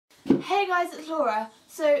Hey guys, it's Laura.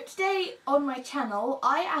 So today on my channel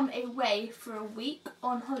I am away for a week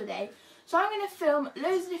on holiday. So I'm going to film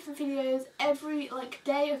loads of different videos every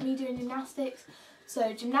day of me doing gymnastics.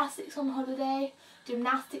 So gymnastics on holiday,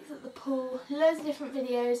 gymnastics at the pool, loads of different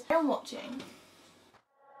videos I'm watching.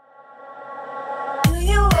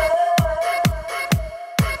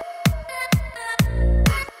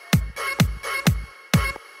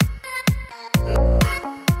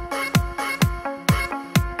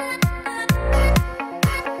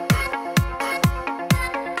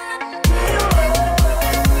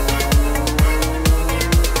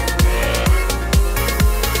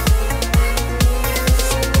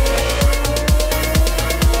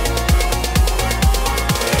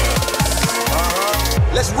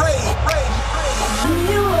 Let's raid.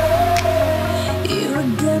 You were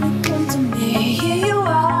gonna come to me. Here you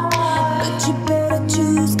are, but you better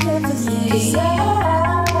choose carefully. 'Cause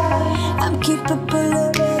I'm capable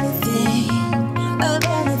of anything, and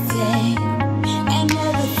everything.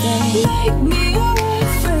 Make me your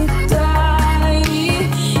Aphrodite.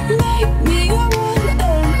 Make me your one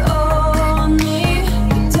and only.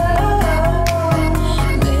 Don't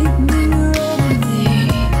make me your enemy.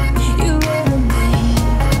 Your enemy.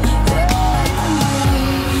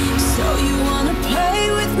 So you wanna play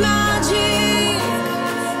with magic?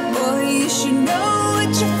 Boy, you should know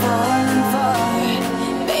what you're falling for.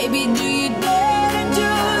 Baby, do you dare to do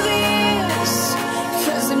this?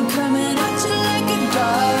 'Cause I'm coming at you like a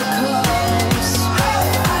dark horse.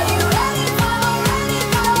 Are you ready for it?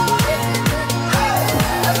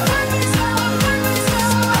 A perfect storm, perfect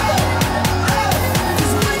storm.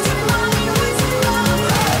 'Cause what's your mind, what's your mind?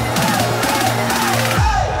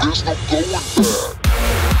 There's no going back.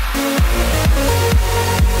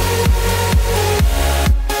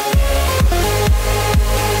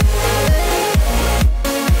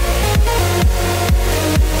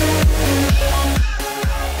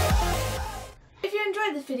 If you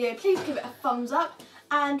enjoyed this video, please give it a thumbs up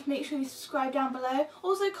and make sure you subscribe down below.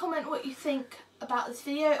 Also comment what you think about this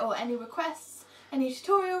video or any requests, any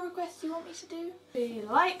tutorial requests you want me to do. So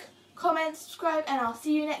like, comment, subscribe, and I'll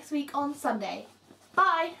see you next week on Sunday.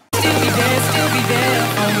 Bye! Still be there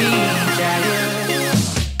for me,